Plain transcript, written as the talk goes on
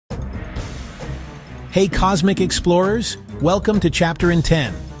Hey cosmic explorers, welcome to Chapter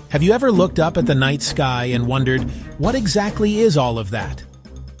 10. Have you ever looked up at the night sky and wondered, what exactly is all of that?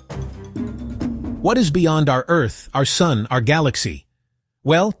 What is beyond our Earth, our Sun, our galaxy?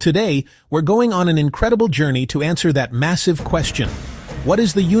 Well, today, we're going on an incredible journey to answer that massive question. What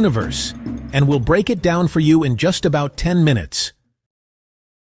is the universe? And we'll break it down for you in just about 10 minutes.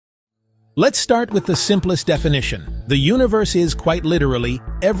 Let's start with the simplest definition. The universe is, quite literally,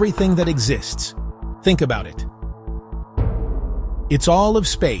 everything that exists. Think about it. It's all of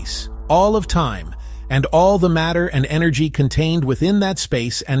space, all of time, and all the matter and energy contained within that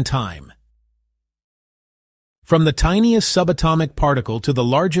space and time. From the tiniest subatomic particle to the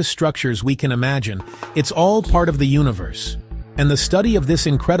largest structures we can imagine, it's all part of the universe. And the study of this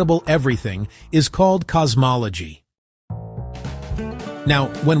incredible everything is called cosmology.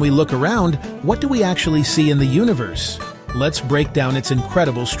 Now, when we look around, what do we actually see in the universe? Let's break down its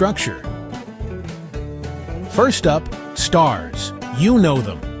incredible structure. First up, stars. You know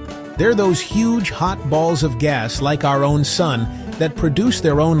them. They're those huge hot balls of gas like our own sun that produce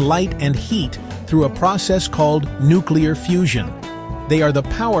their own light and heat through a process called nuclear fusion. They are the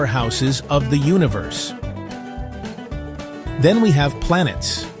powerhouses of the universe. Then we have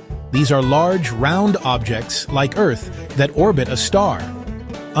planets. These are large, round objects like Earth that orbit a star.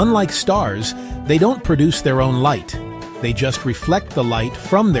 Unlike stars, they don't produce their own light. They just reflect the light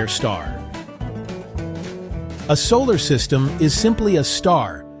from their star. A solar system is simply a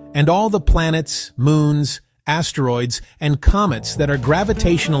star, and all the planets, moons, asteroids, and comets that are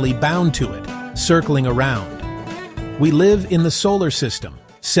gravitationally bound to it, circling around. We live in the solar system,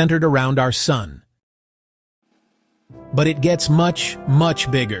 centered around our sun. But it gets much,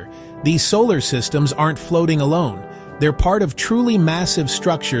 much bigger. These solar systems aren't floating alone. They're part of truly massive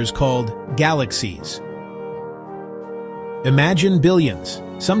structures called galaxies. Imagine billions,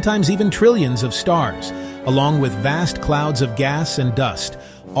 sometimes even trillions of stars, along with vast clouds of gas and dust,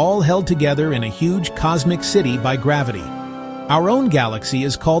 all held together in a huge cosmic city by gravity. Our own galaxy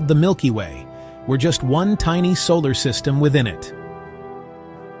is called the Milky Way. We're just one tiny solar system within it.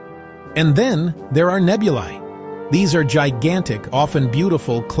 And then there are nebulae. These are gigantic, often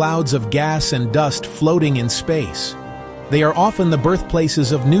beautiful clouds of gas and dust floating in space. They are often the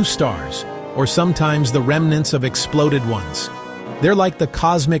birthplaces of new stars, or sometimes the remnants of exploded ones. They're like the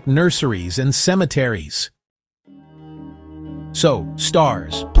cosmic nurseries and cemeteries. So,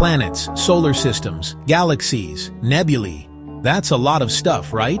 stars, planets, solar systems, galaxies, nebulae. That's a lot of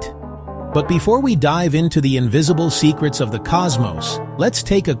stuff, right? But before we dive into the invisible secrets of the cosmos, let's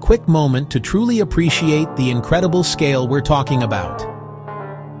take a quick moment to truly appreciate the incredible scale we're talking about.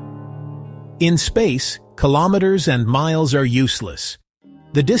 In space, kilometers and miles are useless.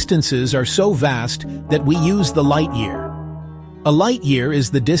 The distances are so vast that we use the light year. A light year is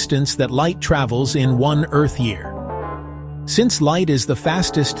the distance that light travels in one Earth year. Since light is the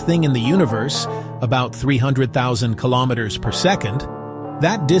fastest thing in the universe, about 300,000 kilometers per second,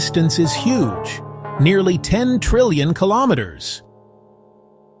 that distance is huge, nearly 10 trillion kilometers.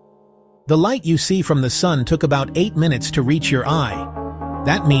 The light you see from the sun took about 8 minutes to reach your eye.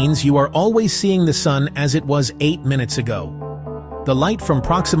 That means you are always seeing the sun as it was 8 minutes ago. The light from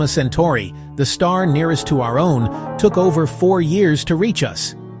Proxima Centauri, the star nearest to our own, took over 4 years to reach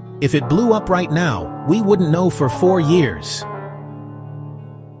us. If it blew up right now, we wouldn't know for 4 years.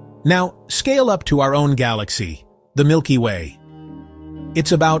 Now, scale up to our own galaxy, the Milky Way.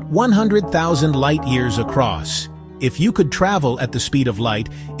 It's about 100,000 light years across. If you could travel at the speed of light,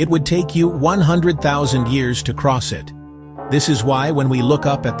 it would take you 100,000 years to cross it. This is why when we look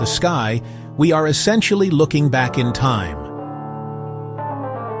up at the sky, we are essentially looking back in time.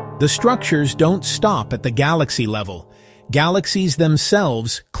 The structures don't stop at the galaxy level. Galaxies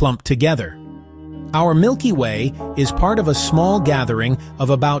themselves clump together. Our Milky Way is part of a small gathering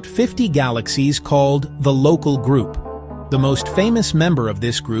of about 50 galaxies called the Local Group. The most famous member of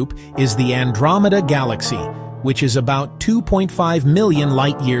this group is the Andromeda Galaxy, which is about 2.5 million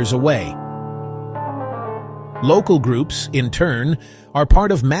light-years away. Local groups, in turn, are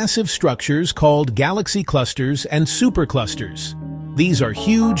part of massive structures called galaxy clusters and superclusters. These are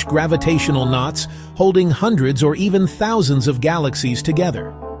huge gravitational knots holding hundreds or even thousands of galaxies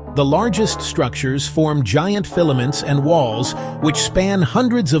together. The largest structures form giant filaments and walls which span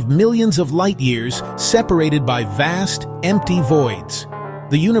hundreds of millions of light-years separated by vast, empty voids.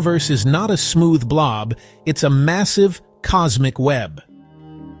 The universe is not a smooth blob, it's a massive cosmic web.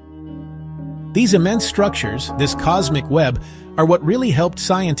 These immense structures, this cosmic web, are what really helped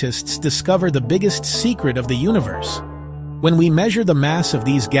scientists discover the biggest secret of the universe. When we measure the mass of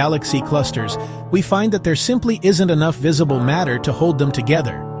these galaxy clusters, we find that there simply isn't enough visible matter to hold them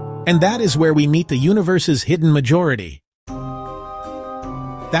together. And that is where we meet the universe's hidden majority.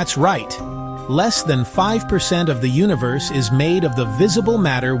 That's right. Less than 5% of the universe is made of the visible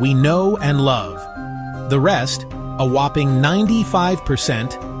matter we know and love. The rest, a whopping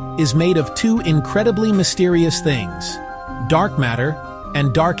 95%, is made of two incredibly mysterious things: dark matter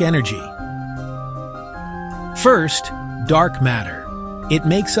and dark energy. First, dark matter. It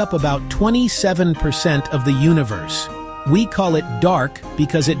makes up about 27% of the universe. We call it dark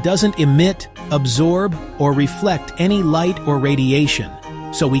because it doesn't emit, absorb, or reflect any light or radiation,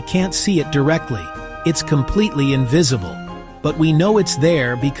 so we can't see it directly. It's completely invisible, but we know it's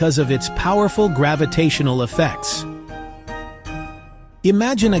there because of its powerful gravitational effects.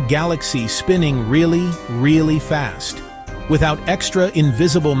 Imagine a galaxy spinning really, really fast. Without extra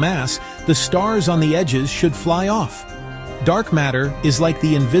invisible mass, the stars on the edges should fly off. Dark matter is like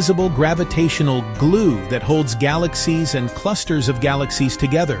the invisible gravitational glue that holds galaxies and clusters of galaxies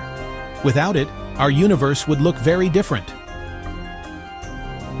together. Without it, our universe would look very different.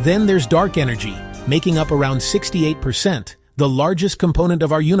 Then there's dark energy, making up around 68%, the largest component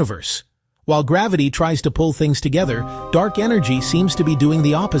of our universe. While gravity tries to pull things together, dark energy seems to be doing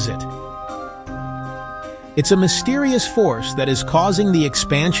the opposite. It's a mysterious force that is causing the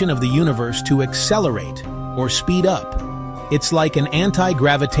expansion of the universe to accelerate or speed up. It's like an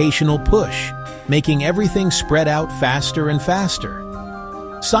anti-gravitational push, making everything spread out faster and faster.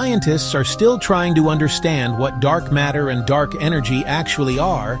 Scientists are still trying to understand what dark matter and dark energy actually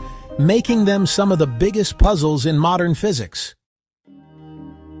are, making them some of the biggest puzzles in modern physics.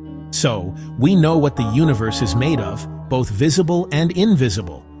 So, we know what the universe is made of, both visible and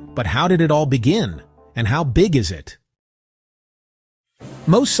invisible. But how did it all begin? And how big is it?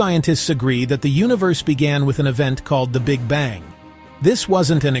 Most scientists agree that the universe began with an event called the Big Bang. This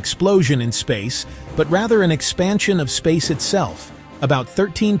wasn't an explosion in space, but rather an expansion of space itself, about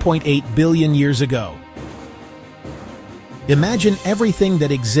 13.8 billion years ago. Imagine everything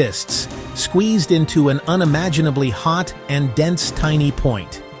that exists squeezed into an unimaginably hot and dense tiny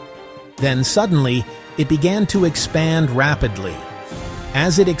point. Then suddenly, it began to expand rapidly.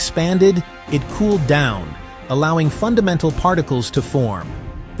 As it expanded, it cooled down, allowing fundamental particles to form,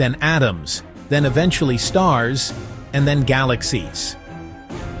 then atoms, then eventually stars, and then galaxies.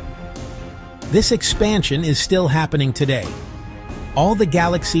 This expansion is still happening today. All the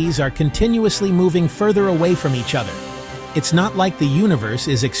galaxies are continuously moving further away from each other. It's not like the universe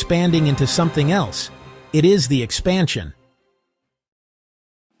is expanding into something else. It is the expansion.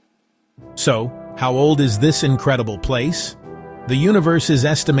 So, how old is this incredible place? The universe is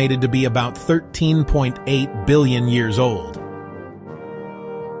estimated to be about 13.8 billion years old.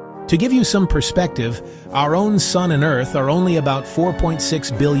 To give you some perspective, our own Sun and Earth are only about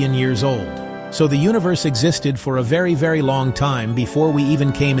 4.6 billion years old. So the universe existed for a very, very long time before we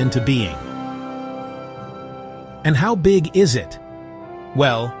even came into being. And how big is it?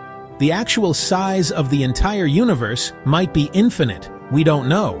 Well, the actual size of the entire universe might be infinite, we don't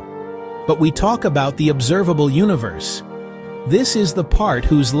know. But we talk about the observable universe. This is the part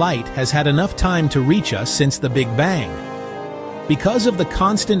whose light has had enough time to reach us since the Big Bang. Because of the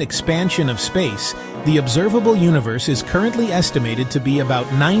constant expansion of space, the observable universe is currently estimated to be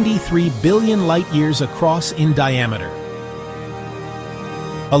about 93 billion light-years across in diameter.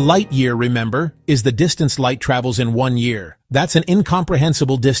 A light-year, remember, is the distance light travels in 1 year. That's an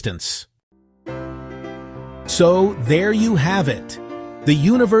incomprehensible distance. So, there you have it. The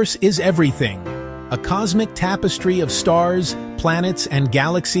universe is everything. A cosmic tapestry of stars, planets, and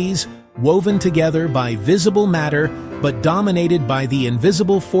galaxies woven together by visible matter but dominated by the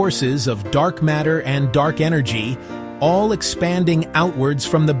invisible forces of dark matter and dark energy, all expanding outwards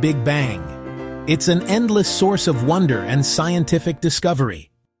from the Big Bang. It's an endless source of wonder and scientific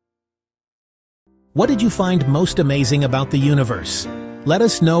discovery. What did you find most amazing about the universe? Let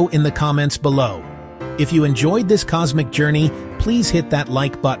us know in the comments below. If you enjoyed this cosmic journey, please hit that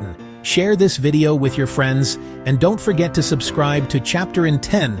like button. Share this video with your friends, and don't forget to subscribe to Chapter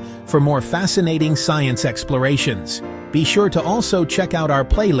 10 for more fascinating science explorations. Be sure to also check out our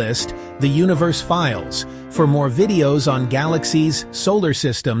playlist, The Universe Files, for more videos on galaxies, solar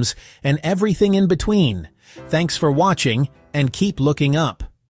systems, and everything in between. Thanks for watching, and keep looking up.